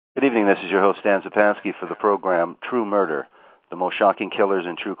Good evening. This is your host, Dan Zapansky, for the program True Murder, the most shocking killers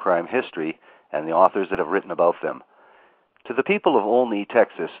in true crime history, and the authors that have written about them. To the people of Olney,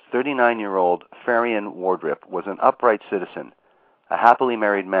 Texas, 39-year-old Faryion Wardrip was an upright citizen, a happily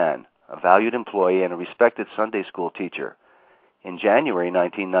married man, a valued employee, and a respected Sunday school teacher. In January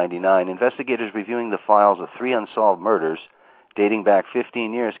 1999, investigators reviewing the files of 3 unsolved murders dating back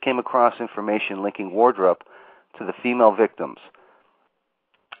 15 years came across information linking Wardrip to the female victims: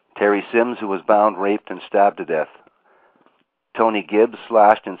 Terry Sims, who was bound, raped, and stabbed to death; Toni Gibbs,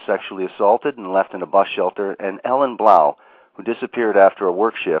 slashed and sexually assaulted and left in a bus shelter; and Ellen Blau, who disappeared after a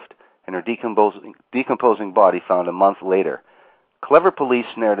work shift and her decomposing body found a month later. Clever police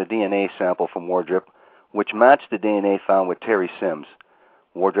snared a DNA sample from Wardrip, which matched the DNA found with Terry Sims.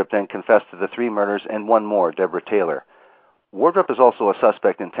 Wardrip then confessed to the 3 murders and one more, Deborah Taylor. Wardrip is also a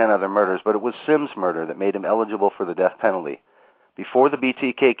suspect in 10 other murders, but it was Sims' murder that made him eligible for the death penalty. Before the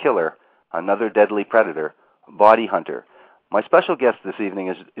BTK Killer, another deadly predator, body hunter. My special guest this evening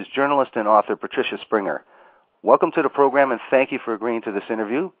is journalist and author Patricia Springer. Welcome to the program, and thank you for agreeing to this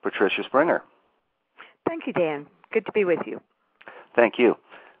interview, Patricia Springer. Thank you, Dan. Good to be with you. Thank you.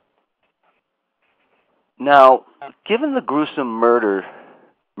 Now, given the gruesome murders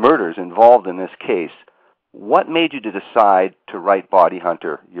involved in this case, what made you to decide to write Body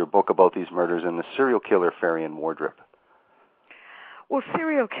Hunter, your book about these murders, and the serial killer Faryion Wardrip? Well,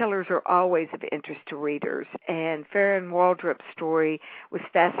 serial killers are always of interest to readers, and Faryion Wardrip's story was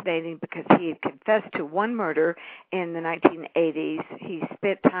fascinating because he had confessed to 1 murder in the 1980s. He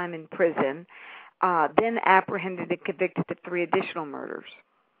spent time in prison, then apprehended and convicted of 3 additional murders.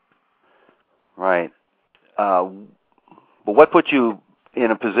 Right. But what put you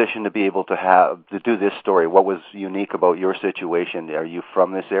in a position to be able to do this story? What was unique about your situation? Are you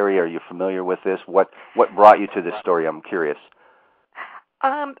from this area? Are you familiar with this? What brought you to this story? I'm curious.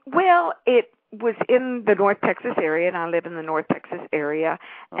 Well, it was in the North Texas area, and I live in the North Texas area.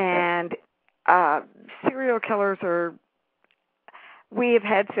 Okay. And serial killers we have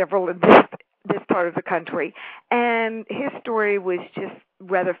had several in this part of the country. And his story was just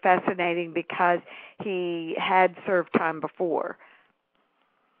rather fascinating because he had served time before.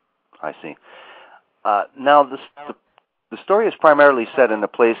 I see. Now, the story is primarily set in a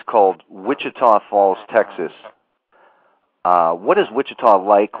place called Wichita Falls, Texas. What is Wichita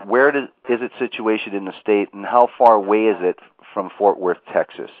like? Where is it situated in the state, and how far away is it from Fort Worth,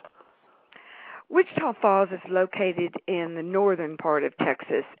 Texas? Wichita Falls is located in the northern part of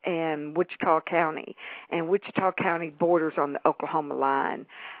Texas and Wichita County, and Wichita County borders on the Oklahoma line.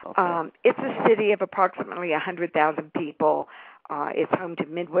 Okay. It's a city of approximately 100,000 people. It's home to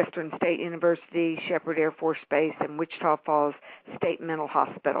Midwestern State University, Shepherd Air Force Base, and Wichita Falls State Mental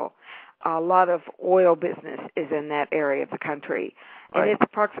Hospital. A lot of oil business is in that area of the country, and It's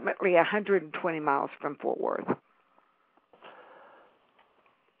approximately 120 miles from Fort Worth.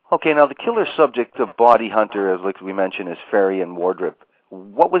 Okay, now the killer subject of Body Hunter, as like we mentioned, is Faryion Wardrip.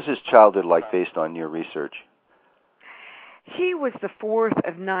 What was his childhood like based on your research? He was the 4th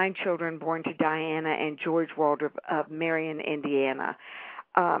of 9 children born to Diana and George Wardrip of Marion, Indiana.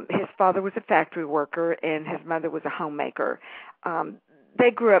 His father was a factory worker, and his mother was a homemaker. They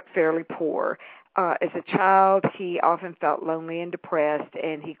grew up fairly poor. As a child, he often felt lonely and depressed,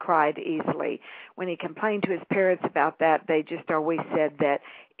 and he cried easily. When he complained to his parents about that, they just always said that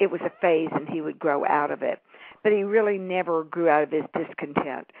it was a phase and he would grow out of it. But he really never grew out of his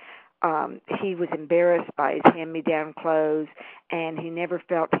discontent. He was embarrassed by his hand-me-down clothes, and he never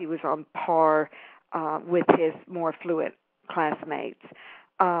felt he was on par with his more affluent classmates.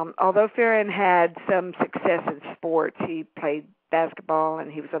 Although Faryion had some success in sports, he played basketball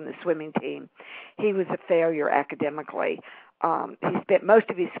and he was on the swimming team, he was a failure academically. He spent most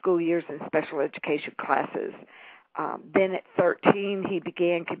of his school years in special education classes. Then at 13, he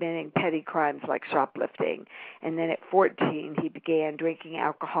began committing petty crimes like shoplifting. And then at 14, he began drinking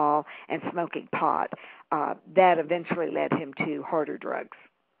alcohol and smoking pot. That eventually led him to harder drugs.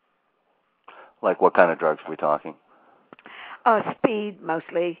 Like what kind of drugs are we talking? Speed,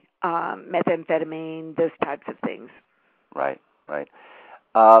 mostly, methamphetamine, those types of things. Right.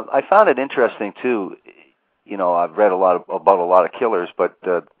 I found it interesting, too. You know, I've read about a lot of killers, but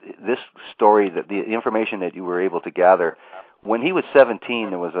this story, the information that you were able to gather, when he was 17,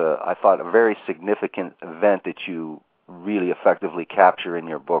 there was I thought, a very significant event that you really effectively capture in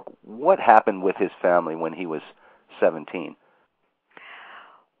your book. What happened with his family when he was 17?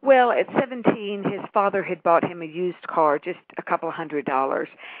 Well, at 17, his father had bought him a used car, just a couple of $100,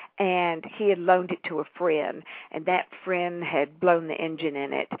 and he had loaned it to a friend, and that friend had blown the engine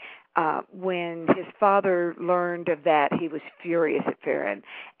in it. When his father learned of that, he was furious at Faryion,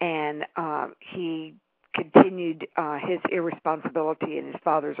 and he continued his irresponsibility in his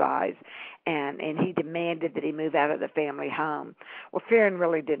father's eyes, and he demanded that he move out of the family home. Well, Faryion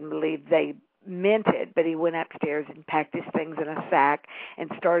really didn't believe they meant it, but he went upstairs and packed his things in a sack and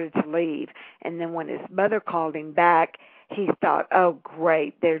started to leave. And then when his mother called him back, he thought, oh,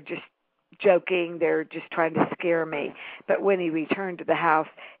 great, they're just joking, they're just trying to scare me. But when he returned to the house,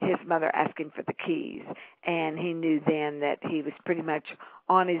 his mother asked him for the keys, and he knew then that he was pretty much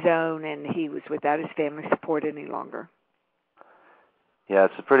on his own and he was without his family support any longer. Yeah,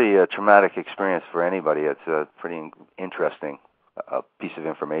 it's a pretty traumatic experience for anybody. It's a pretty interesting piece of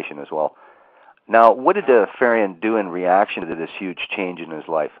information as well. Now, what did Faryion do in reaction to this huge change in his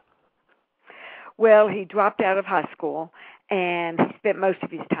life? Well, he dropped out of high school, and he spent most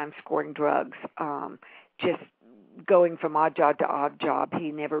of his time scoring drugs, just going from odd job to odd job.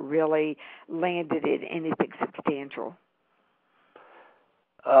 He never really landed in anything substantial.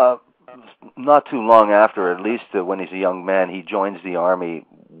 Not too long after, at least when he's a young man, he joins the Army.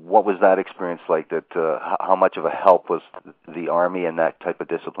 What was that experience like? How much of a help was the Army and that type of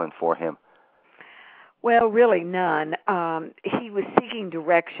discipline for him? Well, really none. He was seeking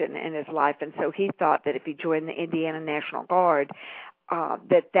direction in his life, and so he thought that if he joined the Indiana National Guard,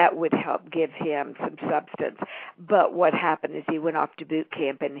 that would help give him some substance. But what happened is he went off to boot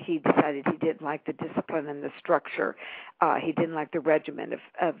camp, and he decided he didn't like the discipline and the structure. He didn't like the regiment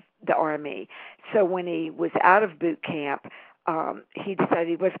of the Army. So when he was out of boot camp, he decided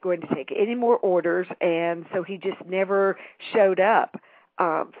he wasn't going to take any more orders, and so he just never showed up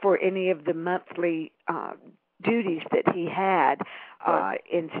for any of the monthly duties that he had.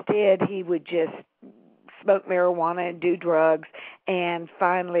 Instead, he would just smoke marijuana and do drugs, and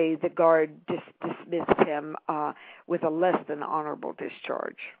finally the Guard dismissed him with a less than honorable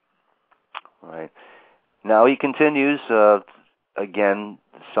discharge. Right. Now he continues, again,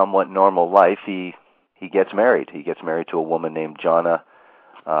 somewhat normal life. He gets married. He gets married to a woman named Jonna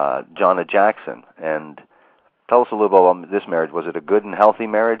Jackson. And tell us a little about this marriage. Was it a good and healthy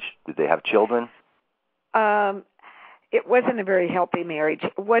marriage? Did they have children? It wasn't a very healthy marriage.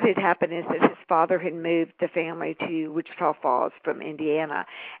 What had happened is that his father had moved the family to Wichita Falls from Indiana,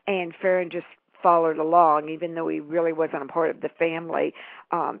 and Faryion just followed along, even though he really wasn't a part of the family.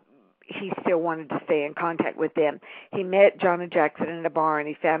 He still wanted to stay in contact with them. He met Jonna Jackson in a bar, and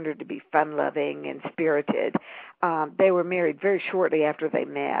he found her to be fun-loving and spirited. They were married very shortly after they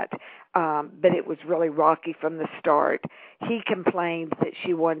met, but it was really rocky from the start. He complained that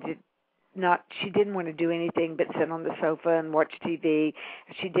she didn't want to do anything but sit on the sofa and watch TV.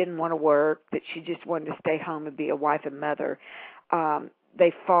 She didn't want to work, that she just wanted to stay home and be a wife and mother.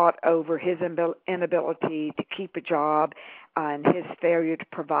 They fought over his inability to keep a job and his failure to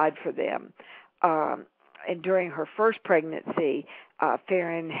provide for them. And during her first pregnancy,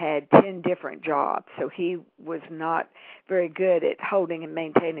 Faryion had 10 different jobs, so he was not very good at holding and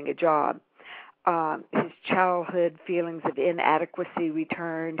maintaining a job. His childhood feelings of inadequacy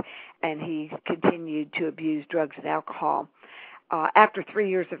returned, and he continued to abuse drugs and alcohol. After 3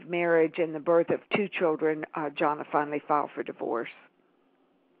 years of marriage and the birth of 2 children, Jonna finally filed for divorce.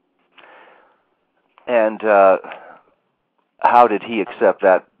 And how did he accept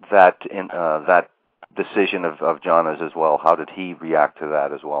that decision of Jonna's as well? How did he react to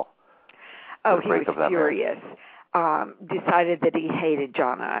that as well? Oh, he was furious. Decided that he hated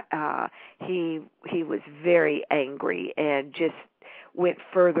Jonna. He was very angry and just went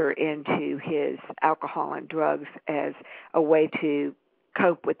further into his alcohol and drugs as a way to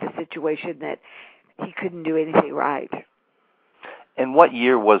cope with the situation that he couldn't do anything right. And what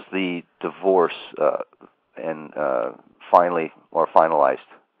year was the divorce finalized?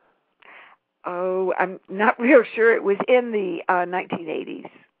 Oh, I'm not real sure. It was in the 1980s.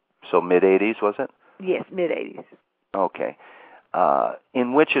 So mid-'80s, was it? Yes, mid-'80s. Okay.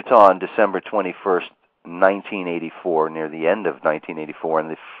 In Wichita on December 21st, 1984, near the end of 1984, and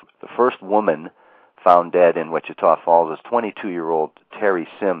the first woman found dead in Wichita Falls is 22-year-old Terry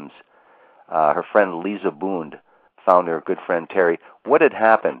Sims. Her friend Lisa Boone found her good friend Terry. What had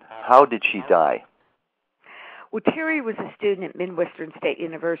happened? How did she die? Well, Terry was a student at Midwestern State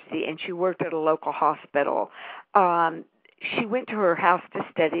University, and she worked at a local hospital. She went to her house to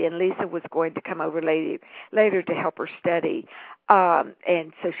study, and Lisa was going to come over later to help her study.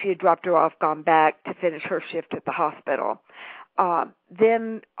 And so she had dropped her off, gone back to finish her shift at the hospital.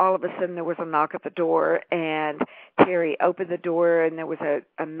 Then all of a sudden there was a knock at the door, and Terry opened the door, and there was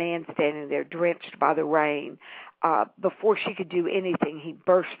a man standing there drenched by the rain. Before she could do anything, he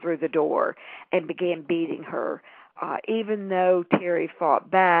burst through the door and began beating her. Even though Terry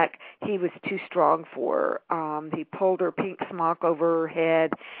fought back, he was too strong for her. He pulled her pink smock over her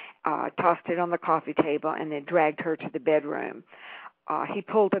head, tossed it on the coffee table, and then dragged her to the bedroom. He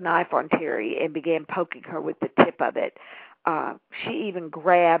pulled a knife on Terry and began poking her with the tip of it. She even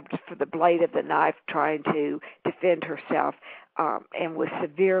grabbed for the blade of the knife, trying to defend herself, and was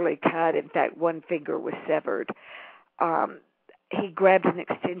severely cut. In fact, one finger was severed. He grabbed an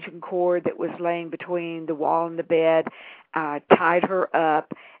extension cord that was laying between the wall and the bed, tied her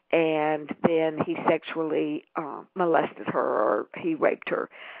up, and then he sexually molested her, or he raped her.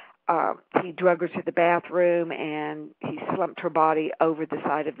 He drug her to the bathroom, and he slumped her body over the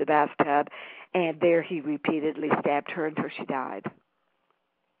side of the bathtub, and there he repeatedly stabbed her until she died.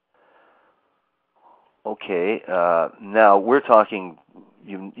 Okay, now we're talking,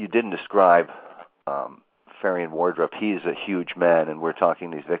 you didn't describe Faryion Wardrip. He's a huge man, and we're talking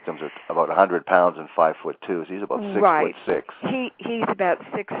these victims are about 100 pounds and 5'2", so he's about 6'6". He's about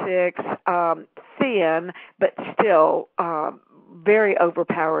 6'6", thin, but still very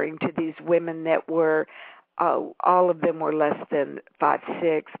overpowering to these women that were, all of them were less than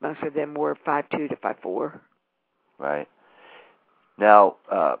 5'6". Most of them were 5'2" to 5'4". Right. Now,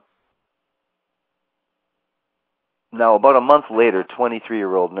 about a month later,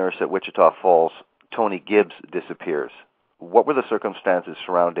 23-year-old nurse at Wichita Falls, Toni Gibbs, disappears. What were the circumstances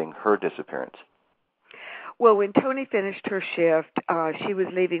surrounding her disappearance? Well, when Toni finished her shift, she was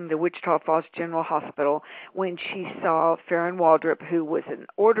leaving the Wichita Falls General Hospital when she saw Faryion Wardrip, who was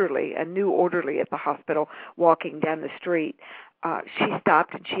a new orderly at the hospital, walking down the street. She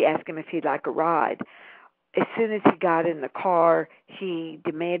stopped and she asked him if he'd like a ride. As soon as he got in the car, he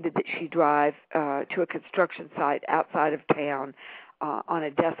demanded that she drive to a construction site outside of town on a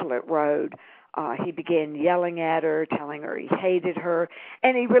desolate road. He began yelling at her, telling her he hated her,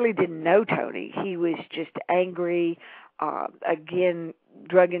 and he really didn't know Toni. He was just angry, again,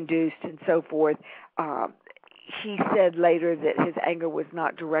 drug-induced and so forth. He said later that his anger was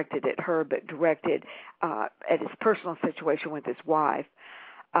not directed at her, but directed at his personal situation with his wife.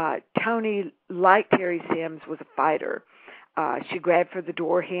 Toni, like Terry Sims, was a fighter. She grabbed for the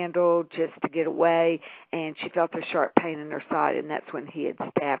door handle just to get away, and she felt a sharp pain in her side, and that's when he had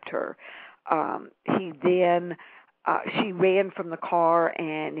stabbed her. She ran from the car,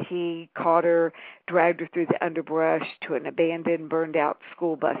 and he caught her, dragged her through the underbrush to an abandoned, burned-out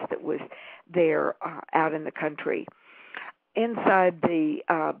school bus that was there out in the country. Inside the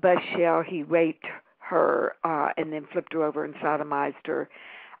bus shell, he raped her and then flipped her over and sodomized her.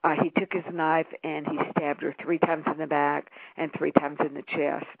 He took his knife and he stabbed her 3 times in the back and 3 times in the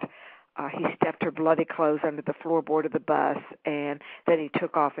chest. He stuffed her bloody clothes under the floorboard of the bus, and then he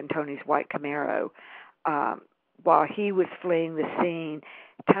took off in Toni's white Camaro. While he was fleeing the scene,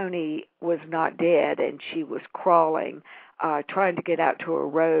 Toni was not dead, and she was crawling, trying to get out to a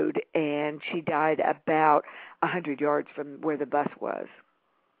road, and she died about 100 yards from where the bus was.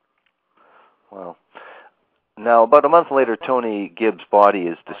 Wow. Now, about a month later, Toni Gibbs' body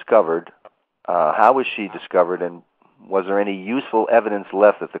is discovered. How was she discovered, and was there any useful evidence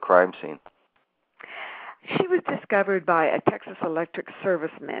left at the crime scene? She was discovered by a Texas Electric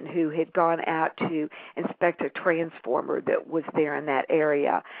serviceman who had gone out to inspect a transformer that was there in that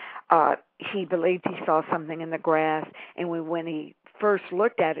area. He believed he saw something in the grass, and when he first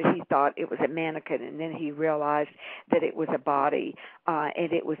looked at it, he thought it was a mannequin, and then he realized that it was a body,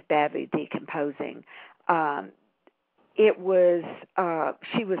 and it was badly decomposing.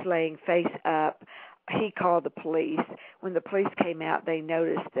 She was laying face up. He called the police. When the police came out, they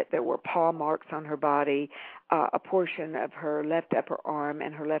noticed that there were paw marks on her body. A portion of her left upper arm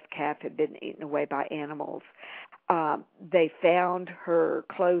and her left calf had been eaten away by animals. They found her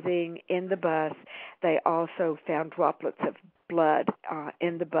clothing in the bus. They also found droplets of blood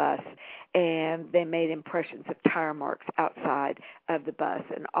in the bus, and they made impressions of tire marks outside of the bus.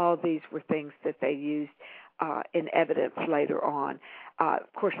 And all these were things that they used in evidence later on.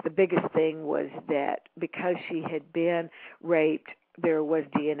 Of course, the biggest thing was that because she had been raped, there was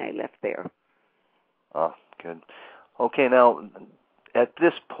DNA left there. Oh, good. Okay, now, at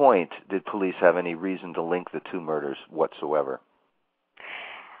this point, did police have any reason to link the 2 murders whatsoever?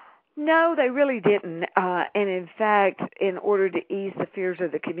 No, they really didn't. And in fact, in order to ease the fears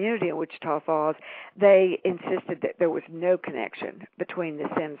of the community in Wichita Falls, they insisted that there was no connection between the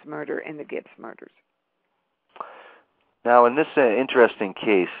Sims murder and the Gibbs murders. Now, in this interesting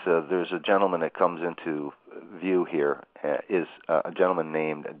case, there's a gentleman that comes into view here, is a gentleman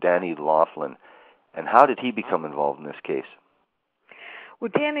named Danny Laughlin. And how did he become involved in this case?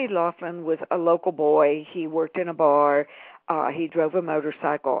 Well, Danny Laughlin was a local boy. He worked in a bar. He drove a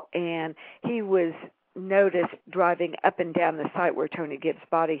motorcycle, and he was noticed driving up and down the site where Toni Gibbs'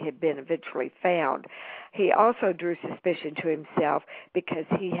 body had been eventually found. He also drew suspicion to himself because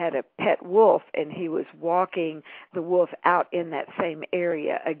he had a pet wolf, and he was walking the wolf out in that same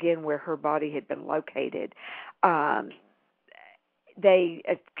area, again, where her body had been located. They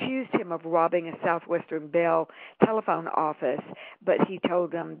accused him of robbing a Southwestern Bell telephone office, but he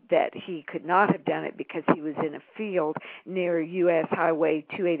told them that he could not have done it because he was in a field near U.S. Highway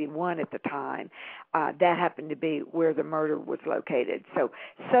 281 at the time. That happened to be where the murder was located. So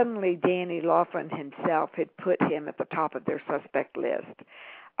suddenly Danny Laughlin himself had put him at the top of their suspect list.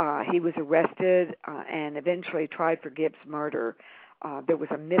 He was arrested and eventually tried for Gibbs' murder. There was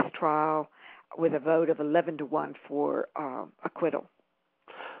a mistrial with a vote of 11-1 for acquittal.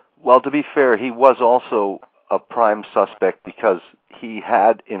 Well, to be fair, he was also a prime suspect because he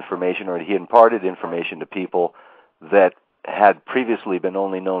had information, or he imparted information to people that had previously been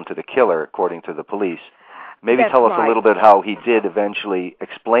only known to the killer, according to the police. Maybe That's tell us right. a little bit how he did eventually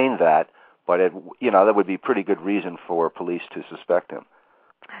explain that, but that would be pretty good reason for police to suspect him.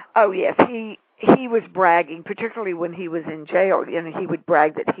 Oh, yes, he was bragging, particularly when he was in jail. He would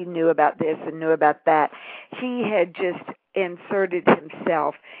brag that he knew about this and knew about that. He had just inserted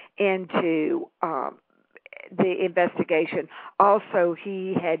himself into the investigation. Also,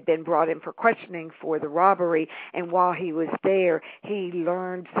 he had been brought in for questioning for the robbery, and while he was there, he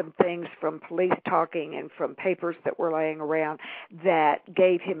learned some things from police talking and from papers that were laying around that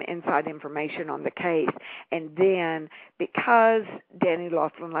gave him inside information on the case. And then, because Danny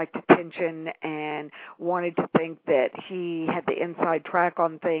Laughlin liked attention and wanted to think that he had the inside track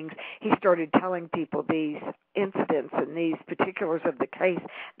on things, he started telling people these incidents and these particulars of the case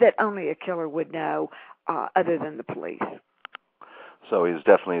that only a killer would know, other than the police. So he was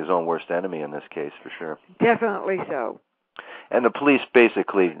definitely his own worst enemy in this case, for sure. Definitely so. And the police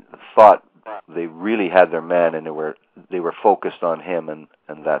basically thought they really had their man, and they were focused on him, and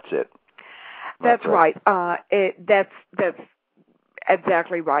that's it. That's right. That's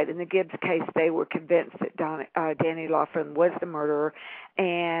exactly right. In the Gibbs case, they were convinced that Danny Laughlin was the murderer,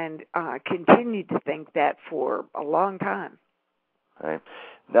 and continued to think that for a long time. Right.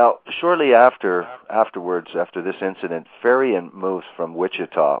 Now, shortly afterwards, after this incident, Faryion moves from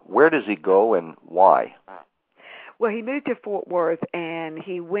Wichita. Where does he go and why? Well, he moved to Fort Worth, and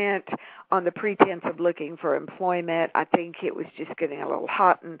he went on the pretense of looking for employment. I think it was just getting a little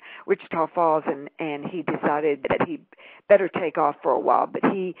hot in Wichita Falls, and he decided that he better take off for a while.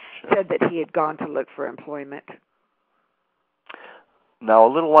 But he said that he had gone to look for employment. Now,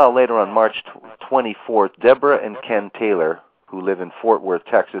 a little while later, on March 24th, Deborah and Ken Taylor, who live in Fort Worth,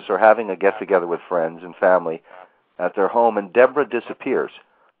 Texas, are having a get-together with friends and family at their home, and Deborah disappears.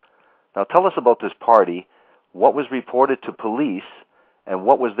 Now, tell us about this party. What was reported to police, and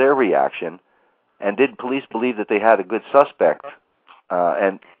what was their reaction? And did police believe that they had a good suspect?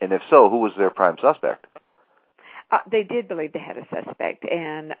 And if so, who was their prime suspect? They did believe they had a suspect,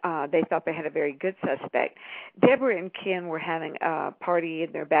 and they thought they had a very good suspect. Deborah and Ken were having a party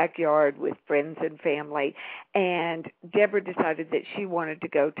in their backyard with friends and family, and Deborah decided that she wanted to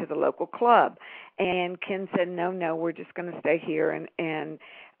go to the local club. And Ken said, no, we're just going to stay here. And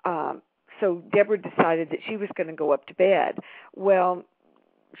so Deborah decided that she was going to go up to bed. Well,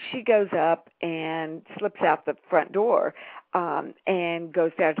 she goes up and slips out the front door and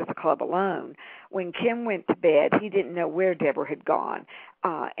goes down to the club alone. When Kim went to bed, he didn't know where Deborah had gone,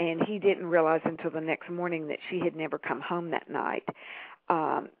 and he didn't realize until the next morning that she had never come home that night.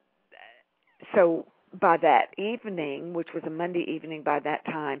 So by that evening, which was a Monday evening by that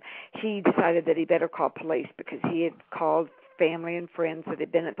time, he decided that he better call police because he had called family and friends that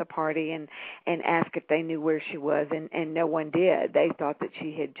had been at the party and asked if they knew where she was, and no one did. They thought that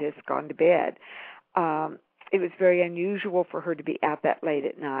she had just gone to bed. It was very unusual for her to be out that late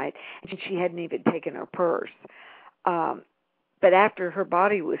at night, and she hadn't even taken her purse. But after her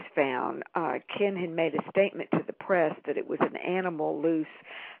body was found, Ken had made a statement to the press that it was an animal loose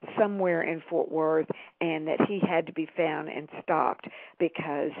somewhere in Fort Worth and that he had to be found and stopped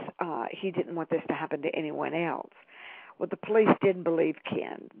because he didn't want this to happen to anyone else. Well, the police didn't believe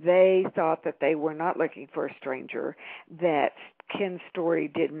Ken. They thought that they were not looking for a stranger, that Ken's story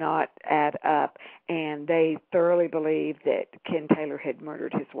did not add up, and they thoroughly believed that Ken Taylor had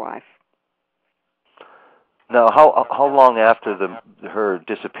murdered his wife. Now, how long after her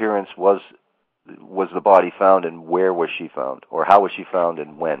disappearance was the body found, and where was she found, or how was she found,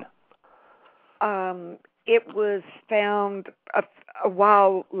 and when? It was found a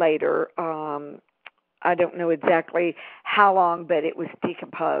while later. I don't know exactly how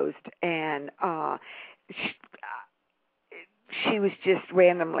she was just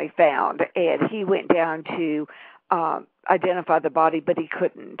randomly found, and he went down to identify the body, but he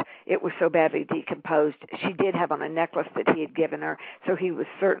couldn't. It was so badly decomposed. She did have on a necklace that he had given her, so he was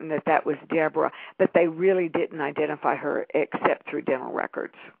certain that that was Deborah, but they really didn't identify her except through dental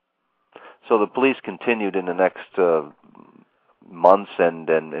records. So the police continued in the next months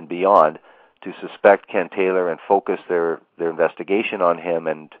and beyond to suspect Ken Taylor and focus their investigation on him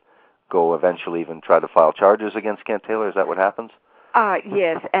and go eventually even try to file charges against Ken Taylor. Is that what happens?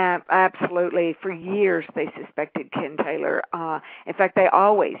 Yes, absolutely. For years they suspected Ken Taylor. In fact, they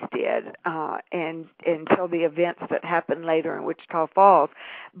always did, and until the events that happened later in Wichita Falls.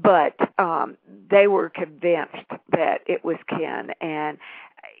 But they were convinced that it was Ken, and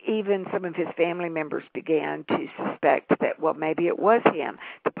even some of his family members began to suspect that, well, maybe it was him.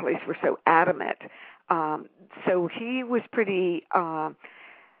 The police were so adamant. So he was pretty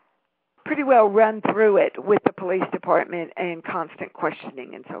well run through it with the police department and constant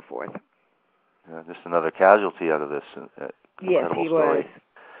questioning and so forth. Just another casualty out of this yes, he story. was.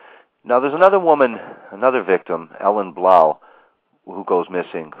 Now, there's another woman, another victim, Ellen Blau, who goes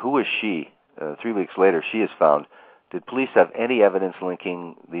missing. Who is she? 3 weeks later, she is found. Did police have any evidence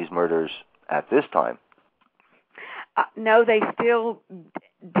linking these murders at this time? No, they still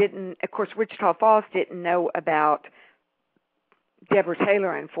didn't. Of course, Wichita Falls didn't know about Deborah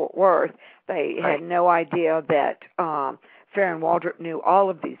Taylor in Fort Worth. They had no idea that Faryion Wardrip knew all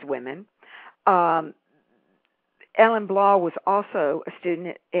of these women. Ellen Blau was also a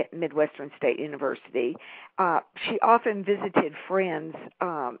student at Midwestern State University. She often visited friends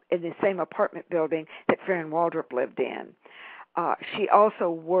in the same apartment building that Faryion Wardrip lived in. She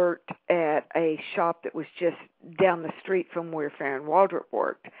also worked at a shop that was just down the street from where Faryion Wardrip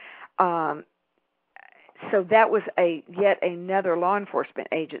worked. So that was yet another law enforcement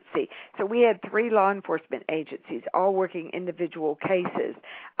agency. So we had 3 law enforcement agencies, all working individual cases,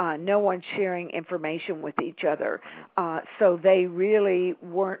 no one sharing information with each other. So they really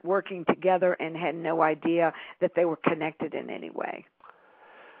weren't working together and had no idea that they were connected in any way.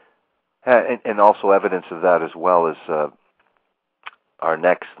 And also evidence of that as well is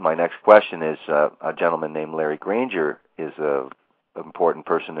my next question is a gentleman named Larry Granger is an important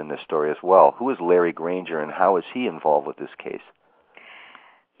person in this story as well. Who is Larry Granger, and how is he involved with this case?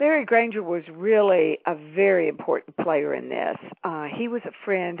 Larry Granger was really a very important player in this. He was a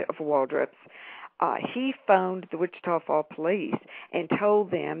friend of Wardrip's. He phoned the Wichita Falls police and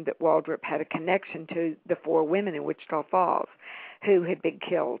told them that Wardrip had a connection to the 4 women in Wichita Falls who had been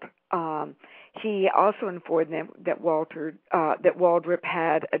killed. He also informed them that Wardrip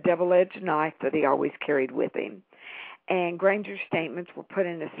had a double-edged knife that he always carried with him. And Granger's statements were put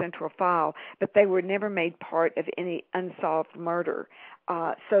in a central file, but they were never made part of any unsolved murder.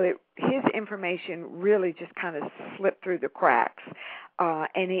 So his information really just kind of slipped through the cracks.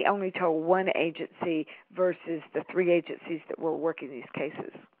 And he only told one agency versus the 3 agencies that were working these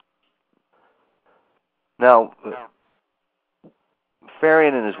cases. Now,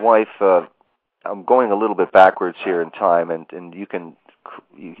 Faryion and his wife, I'm going a little bit backwards here in time, and you can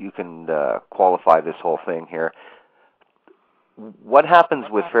qualify this whole thing here. What happens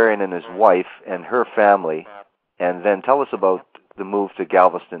with Faryion and his wife and her family, and then tell us about the move to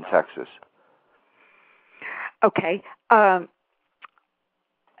Galveston, Texas. Okay. Jonna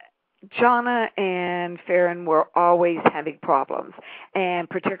and Faryion were always having problems, and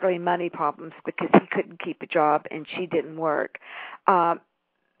particularly money problems because he couldn't keep a job and she didn't work.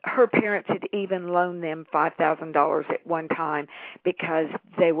 Her parents had even loaned them $5,000 at one time because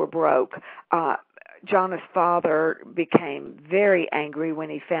they were broke. Jonna's father became very angry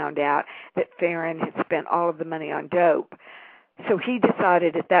when he found out that Faryion had spent all of the money on dope. So he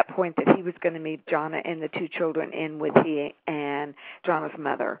decided at that point that he was going to meet Jonna and the 2 children in with he and Jonna's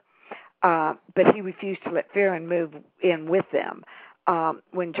mother. But he refused to let Faryion move in with them.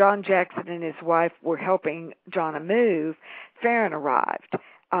 When John Jackson and his wife were helping Jonna move, Faryion arrived.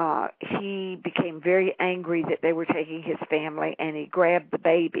 He became very angry that they were taking his family, and he grabbed the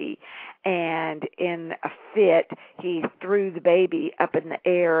baby, and in a fit, he threw the baby up in the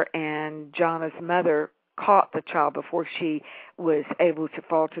air, and Jonna's mother caught the child before she was able to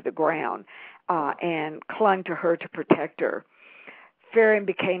fall to the ground, and clung to her to protect her. Faryion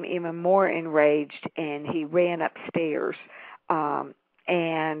became even more enraged, and he ran upstairs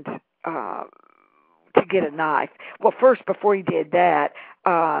and to get a knife. Well, first, before he did that,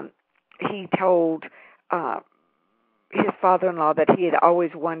 he told his father-in-law that he had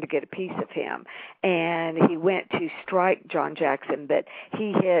always wanted to get a piece of him, and he went to strike John Jackson, but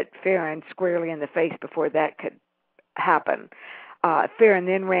he hit Faryion squarely in the face before that could happen. Farrion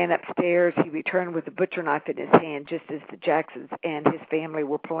then ran upstairs. He returned with a butcher knife in his hand just as the Jacksons and his family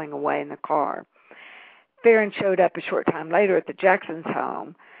were pulling away in the car. Farrion showed up a short time later at the Jacksons'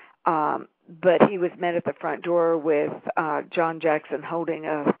 home, but he was met at the front door with John Jackson holding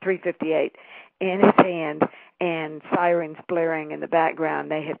a .358 in his hand and sirens blaring in the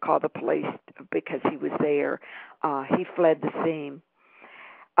background. They had called the police because he was there. He fled the scene.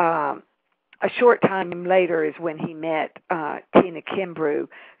 A short time later is when he met Tina Kimbrough,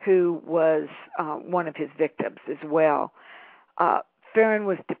 who was one of his victims as well. Farrion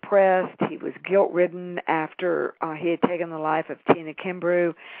was depressed. He was guilt-ridden after he had taken the life of Tina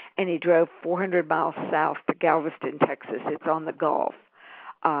Kimbrough, and he drove 400 miles south to Galveston, Texas. It's on the Gulf.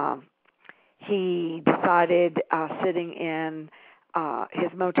 He decided, sitting in his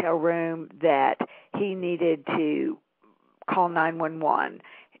motel room, that he needed to call 911.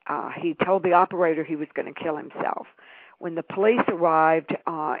 He told the operator he was going to kill himself. When the police arrived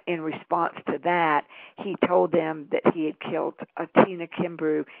in response to that, he told them that he had killed Tina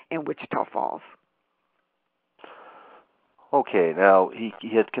Kimbrough in Wichita Falls. Okay, now he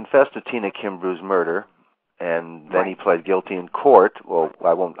had confessed to Tina Kimbrough's murder, and then Right. he pled guilty in court. Well,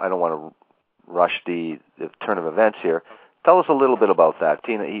 I don't want to rush the turn of events here. Tell us a little bit about that.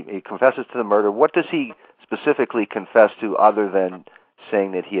 Tina, he confesses to the murder. What does he specifically confess to other than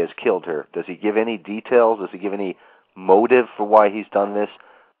saying that he has killed her? Does he give any details? Does he give any motive for why he's done this?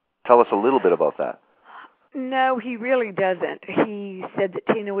 Tell us a little bit about that. No, he really doesn't. He said that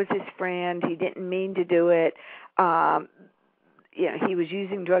Tina was his friend. He didn't mean to do it. He was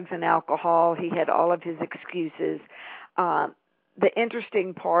using drugs and alcohol. He had all of his excuses. The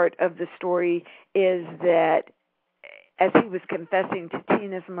interesting part of the story is that as he was confessing to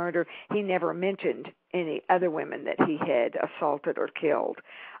Tina's murder, he never mentioned any other women that he had assaulted or killed.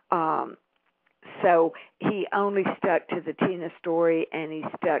 So he only stuck to the Tina story, and he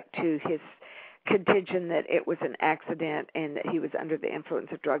stuck to his contention that it was an accident and that he was under the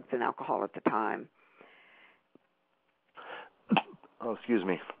influence of drugs and alcohol at the time. Oh, excuse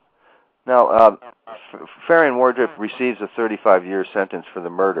me. Now, Faryion Wardrip receives a 35-year sentence for the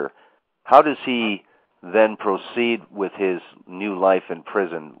murder. How does he then proceed with his new life in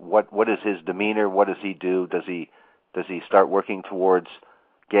prison? What is his demeanor? What does he do? Does he start working towards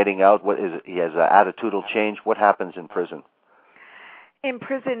getting out? He has an attitudinal change? What happens in prison? In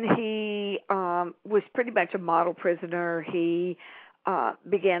prison, he was pretty much a model prisoner. He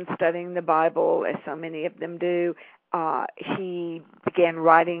began studying the Bible, as so many of them do. He began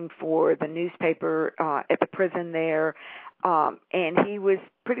writing for the newspaper at the prison there, and he was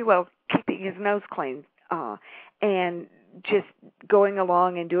pretty well keeping his nose clean and just going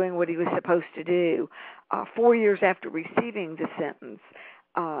along and doing what he was supposed to do. 4 years after receiving the sentence,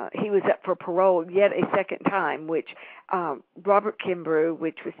 he was up for parole yet a second time, which Robert Kimbrough,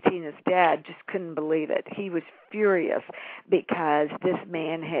 which was Tina's dad, just couldn't believe it. He was furious because this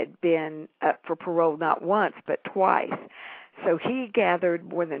man had been up for parole not once but twice. So he gathered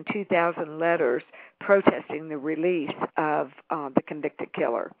more than 2,000 letters protesting the release of the convicted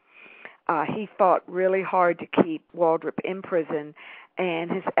killer. He fought really hard to keep Wardrip in prison,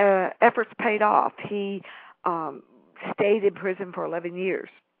 and his efforts paid off. He stayed in prison for 11 years.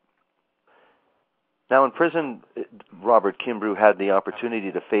 Now, in prison, Robert Kimbrough had the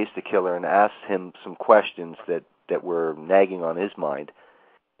opportunity to face the killer and ask him some questions that were nagging on his mind.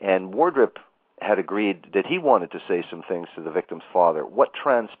 And Wardrip had agreed that he wanted to say some things to the victim's father. What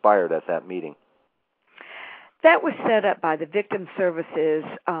transpired at that meeting? That was set up by the Victim Services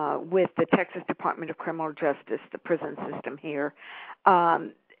with the Texas Department of Criminal Justice, the prison system here.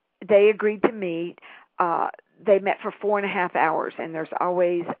 They agreed to meet. They met for 4.5 hours, and there's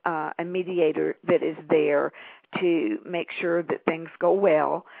always a mediator that is there to make sure that things go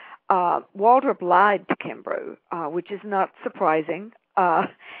well. Wardrip lied to Kimbrough, which is not surprising.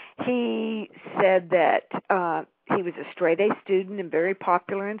 He said that he was a straight-A student and very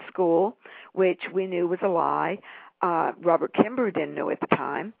popular in school, which we knew was a lie. Robert Kimbrough didn't know at the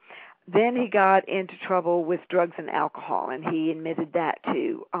time. Then he got into trouble with drugs and alcohol, and he admitted that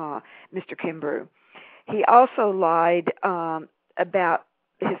to Mr. Kimbrough. He also lied about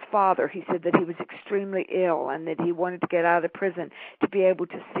his father. He said that he was extremely ill and that he wanted to get out of prison to be able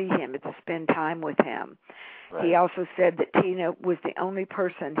to see him and to spend time with him. Right. He also said that Tina was the only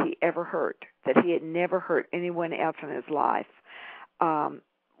person he ever hurt, that he had never hurt anyone else in his life.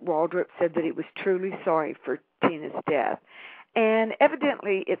 Wardrip said that he was truly sorry for Tina's death. And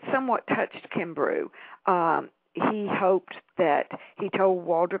evidently it somewhat touched Kimbrough. He told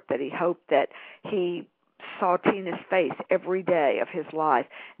Wardrip that he hoped that he saw Tina's face every day of his life,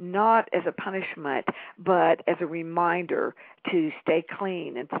 not as a punishment, but as a reminder to stay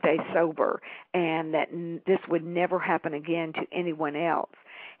clean and stay sober, and that this would never happen again to anyone else.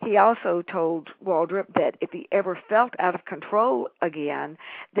 He also told Wardrip that if he ever felt out of control again,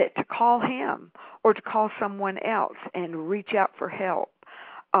 that to call him or to call someone else and reach out for help.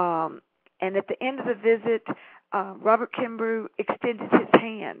 And at the end of the visit, Robert Kimbrough extended his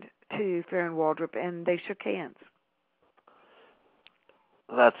hand to Faryion Wardrip, and they shook hands.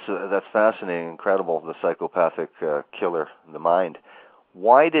 That's fascinating, incredible. The psychopathic killer in the mind.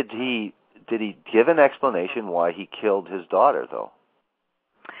 Why did he give an explanation why he killed his daughter, though?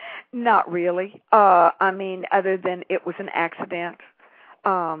 Not really. I mean, other than it was an accident.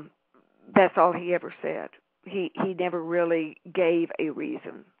 That's all he ever said. He never really gave a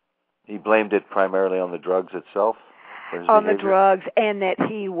reason. He blamed it primarily on the drugs itself? On the drugs, and that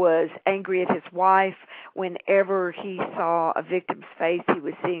he was angry at his wife. Whenever he saw a victim's face, he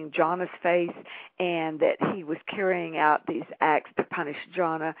was seeing Jonna's face, and that he was carrying out these acts to punish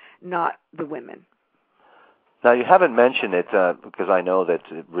Jonna, not the women. Now, you haven't mentioned it because I know that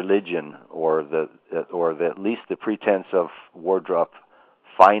religion, or at least the pretense of Wardrip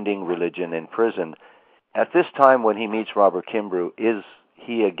finding religion in prison, at this time when he meets Robert Kimbrough, is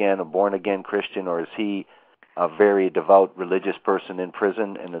he again a born-again Christian, or is he a very devout religious person in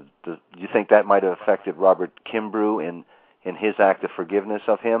prison? And do you think that might have affected Robert Kimbrough in his act of forgiveness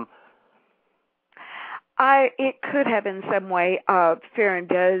of him? It could have in some way. Faryion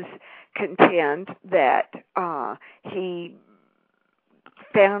does contend that he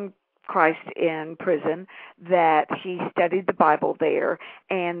found Christ in prison, that he studied the Bible there,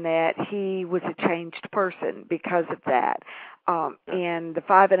 and that he was a changed person because of that. In the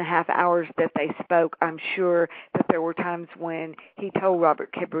 5.5 hours that they spoke, I'm sure that there were times when he told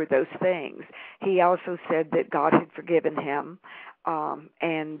Robert Kimbrough those things. He also said that God had forgiven him,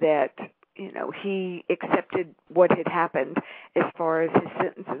 and that he accepted what had happened as far as his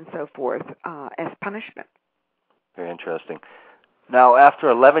sentence and so forth as punishment. Very interesting. Now, after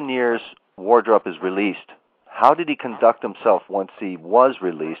 11 years, Wardrip is released. How did he conduct himself once he was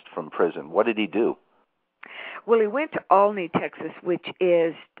released from prison? What did he do? Well, he went to Olney, Texas, which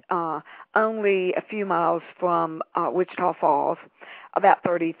is only a few miles from Wichita Falls, about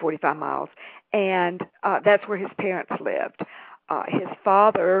 45 miles, and that's where his parents lived. His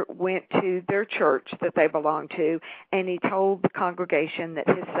father went to their church that they belonged to, and he told the congregation that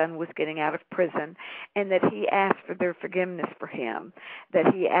his son was getting out of prison, and that he asked for their forgiveness for him,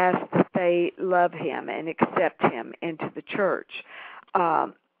 that he asked that they love him and accept him into the church,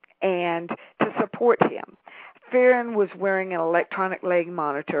 and to support him. Faryion was wearing an electronic leg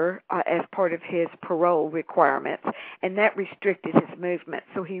monitor as part of his parole requirements, and that restricted his movement,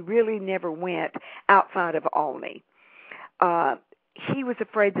 so he really never went outside of Olney. He was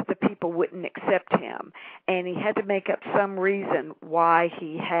afraid that the people wouldn't accept him, and he had to make up some reason why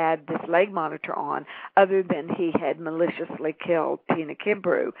he had this leg monitor on, other than he had maliciously killed Toni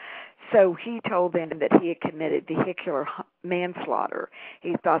Gibbs. So he told them that he had committed vehicular manslaughter.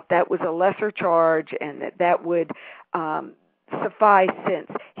 He thought that was a lesser charge, and that would suffice, since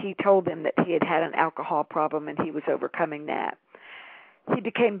he told them that he had had an alcohol problem and he was overcoming that. He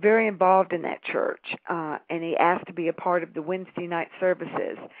became very involved in that church, and he asked to be a part of the Wednesday night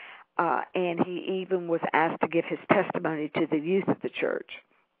services, and he even was asked to give his testimony to the youth of the church.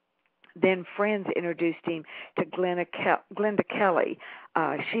 Then friends introduced him to Glenda Kelly.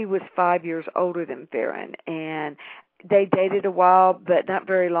 She was 5 years older than Faryion, and they dated a while, but not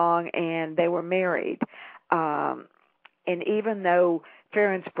very long, and they were married. And even though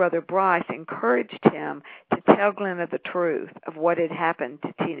Farrion's brother Bryce encouraged him to tell Glenda the truth of what had happened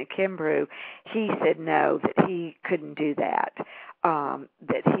to Toni Gibbs, he said no, that he couldn't do that,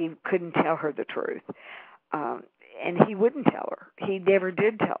 that he couldn't tell her the truth. And he wouldn't tell her. He never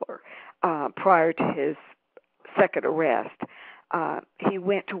did tell her prior to his second arrest. He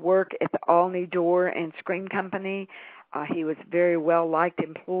went to work at the Olney Door and Screen Company. He was a very well-liked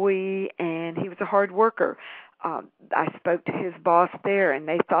employee, and he was a hard worker. I spoke to his boss there, and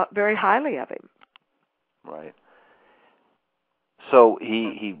they thought very highly of him. Right. So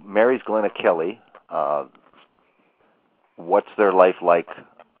he marries Glenda Kelly. What's their life like,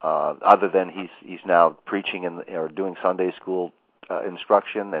 other than he's now preaching or doing Sunday school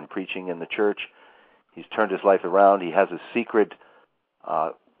instruction and preaching in the church? He's turned his life around. He has a secret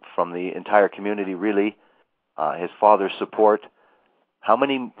from the entire community, really, his father's support. How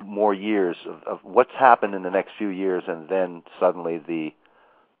many more years of what's happened in the next few years, and then suddenly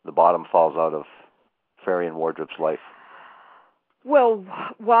the bottom falls out of Faryion Wardrip's life? Well,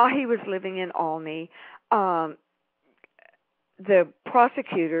 while he was living in Olney, the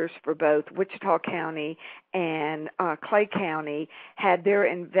prosecutors for both Wichita County and Clay County had their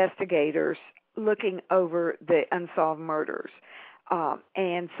investigators looking over the unsolved murders.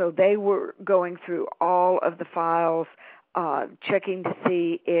 And so they were going through all of the files, checking to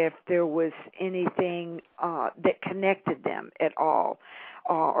see if there was anything that connected them at all,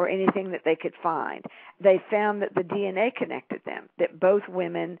 or anything that they could find. They found that the DNA connected them, that both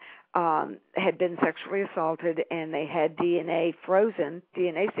women had been sexually assaulted, and they had frozen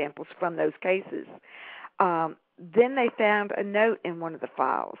DNA samples from those cases. Then they found a note in one of the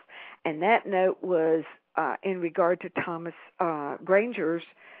files, and that note was in regard to Thomas Granger's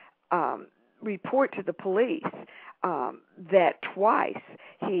report to the police, that twice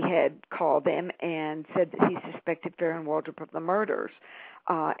he had called them and said that he suspected Faryion Wardrip of the murders.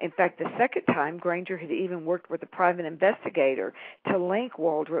 In fact, the second time, Granger had even worked with a private investigator to link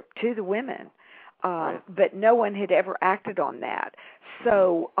Wardrip to the women, but no one had ever acted on that.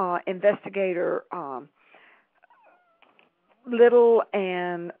 So investigator Little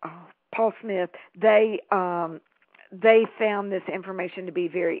and Paul Smith, they found this information to be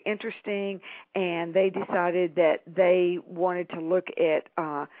very interesting, and they decided that they wanted to look at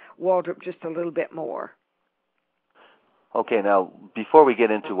Wardrip just a little bit more. Okay, now, before we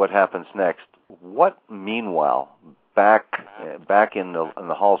get into what happens next, what, meanwhile, back in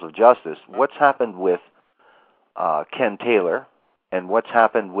the halls of justice, what's happened with Ken Taylor, and what's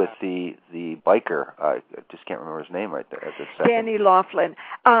happened with the biker? I just can't remember his name right there at this second. Danny Laughlin.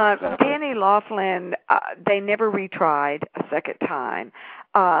 Danny Laughlin, they never retried a second time.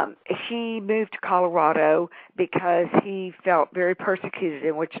 He moved to Colorado because he felt very persecuted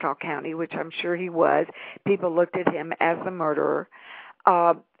in Wichita County, which I'm sure he was. People looked at him as the murderer.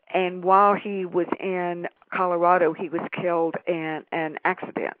 And while he was in Colorado, he was killed in an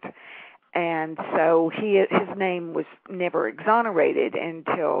accident. And so his name was never exonerated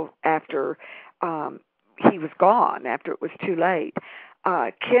until after he was gone, after it was too late.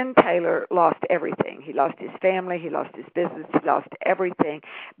 Ken Taylor lost everything. He lost his family, he lost his business, he lost everything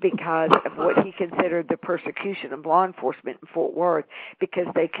because of what he considered the persecution of law enforcement in Fort Worth, because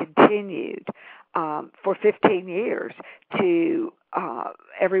they continued for 15 years to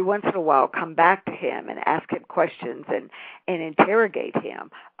every once in a while come back to him and ask him questions and interrogate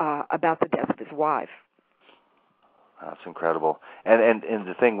him about the death of his wife. That's incredible. And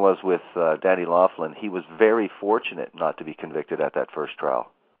the thing was with Danny Laughlin, he was very fortunate not to be convicted at that first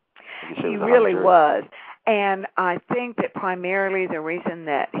trial. He really was. And I think that primarily the reason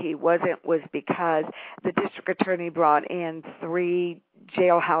that he wasn't was because the district attorney brought in 3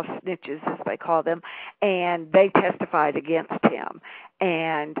 jailhouse snitches, as they call them, and they testified against him.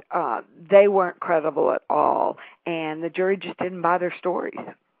 And they weren't credible at all. And the jury just didn't buy their stories.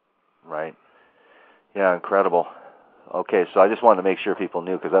 Right. Yeah, incredible. Okay, so I just wanted to make sure people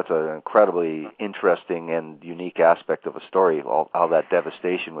knew, because that's an incredibly interesting and unique aspect of a story, all that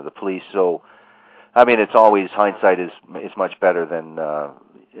devastation with the police. So, I mean, it's always, hindsight is much better than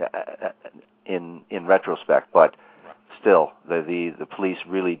in retrospect, but still, the police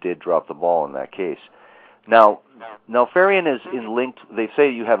really did drop the ball in that case. Now Faryion is linked. They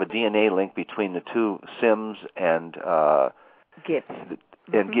say you have a DNA link between the two, Sims and Gibbs.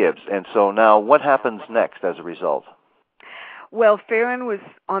 Gibbs. And so now, what happens next as a result? Well, Faryion was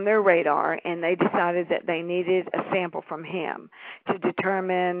on their radar, and they decided that they needed a sample from him to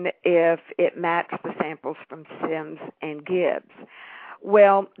determine if it matched the samples from Sims and Gibbs.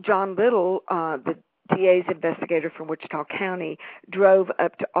 Well, John Little, the DA's investigator from Wichita County, drove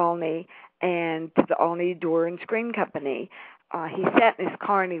up to Olney and to the Olney Door and Screen Company. He sat in his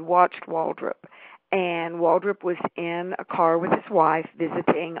car and he watched Wardrip. And Wardrip was in a car with his wife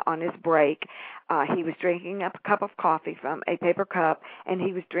visiting on his break. He was drinking up a cup of coffee from a paper cup, and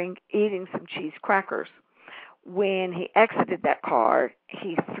he was eating some cheese crackers. When he exited that car,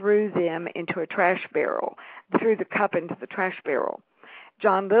 he threw them into a trash barrel, threw the cup into the trash barrel.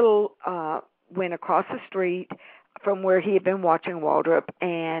 John Little went across the street from where he had been watching Wardrip,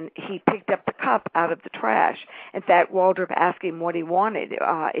 and he picked up the cup out of the trash. In fact, Wardrip asked him what he wanted,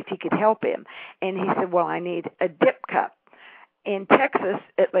 if he could help him. And he said, well, I need a dip cup. In Texas,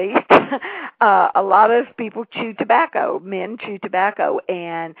 at least, a lot of people chew tobacco. Men chew tobacco,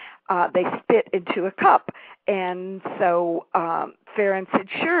 and they spit into a cup. And so Faryion said,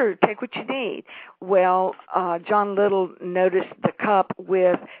 sure, take what you need. Well, John Little noticed the cup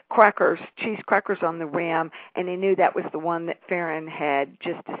with crackers, cheese crackers on the rim, and he knew that was the one that Faryion had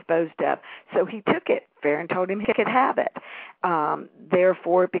just disposed of. So he took it. Faryion told him he could have it.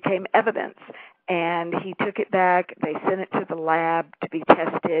 Therefore, it became evidence. and he took it back. They sent it to the lab to be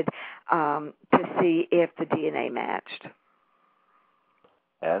tested to see if the DNA matched.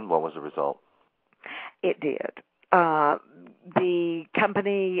 And what was the result? It did. The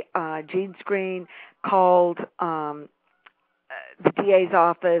company, Gene Screen, called the DA's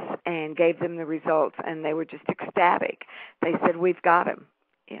office and gave them the results, and they were just ecstatic. They said, "We've got him.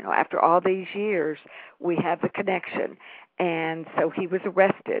 After all these years, we have the connection." And so he was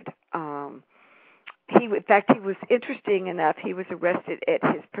arrested. In fact, he was, interesting enough, he was arrested at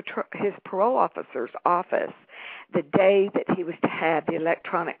his parole officer's office the day that he was to have the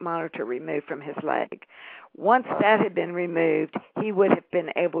electronic monitor removed from his leg. Once that had been removed, he would have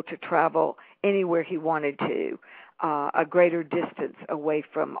been able to travel anywhere he wanted to, a greater distance away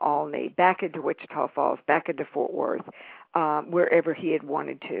from Olney, back into Wichita Falls, back into Fort Worth, wherever he had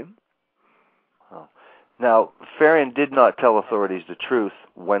wanted to. Oh. Now, Faryion did not tell authorities the truth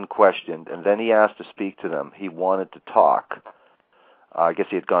when questioned, and then he asked to speak to them. He wanted to talk. I guess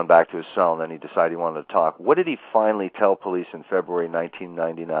he had gone back to his cell, and then he decided he wanted to talk. What did he finally tell police in February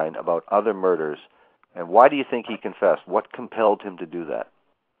 1999 about other murders, and why do you think he confessed? What compelled him to do that?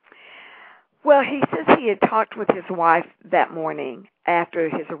 Well, he says he had talked with his wife that morning after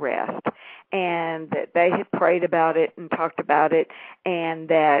his arrest, and that they had prayed about it and talked about it, and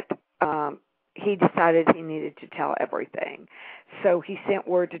that he decided he needed to tell everything. So he sent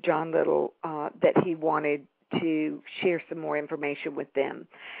word to John Little that he wanted to share some more information with them.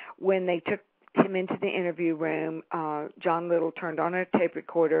 When they took him into the interview room, John Little turned on a tape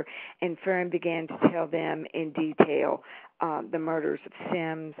recorder, and Faryion began to tell them in detail the murders of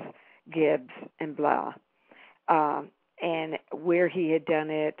Sims, Gibbs, and Blau, and where he had done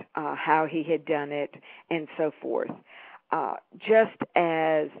it, how he had done it, and so forth. Just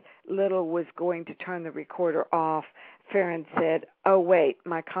as Little was going to turn the recorder off, Faryion said, "Oh, wait,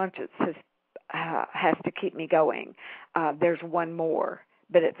 my conscience has to keep me going. There's one more,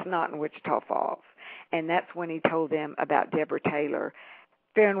 but it's not in Wichita Falls." And that's when he told them about Deborah Taylor.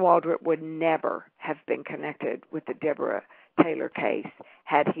 Faryion Wardrip would never have been connected with the Deborah Taylor case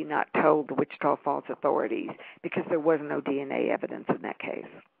had he not told the Wichita Falls authorities, because there was no DNA evidence in that case.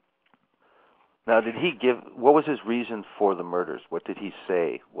 Now, what was his reason for the murders? What did he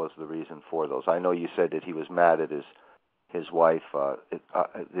say was the reason for those? I know you said that he was mad at his wife.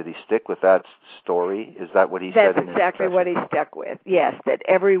 Did he stick with that story? Is that what he said? That's exactly what he stuck with, yes, that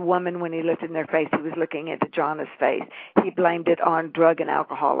every woman, when he looked in their face, he was looking into Jonna's face. He blamed it on drug and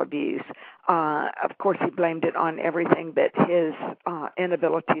alcohol abuse. Of course, he blamed it on everything but his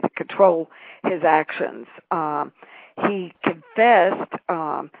inability to control his actions. He confessed,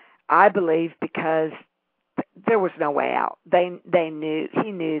 I believe, because there was no way out. He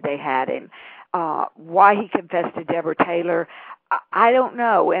knew they had him. Why he confessed to Deborah Taylor, I don't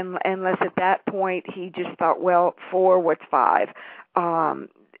know, unless at that point he just thought, well, 4, what's 5?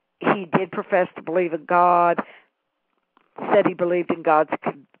 He did profess to believe in God, said he believed in God's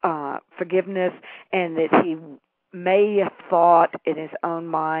forgiveness, and that he may have thought in his own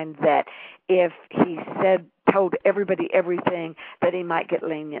mind that if he told everybody everything, that he might get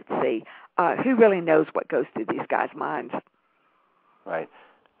leniency. Who really knows what goes through these guys' minds? Right.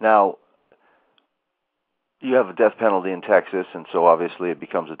 Now, you have a death penalty in Texas, and so obviously it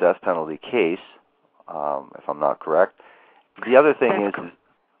becomes a death penalty case, if I'm not correct. The other thing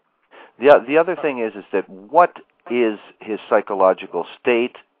is that what is his psychological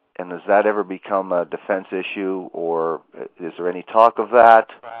state, and does that ever become a defense issue, or is there any talk of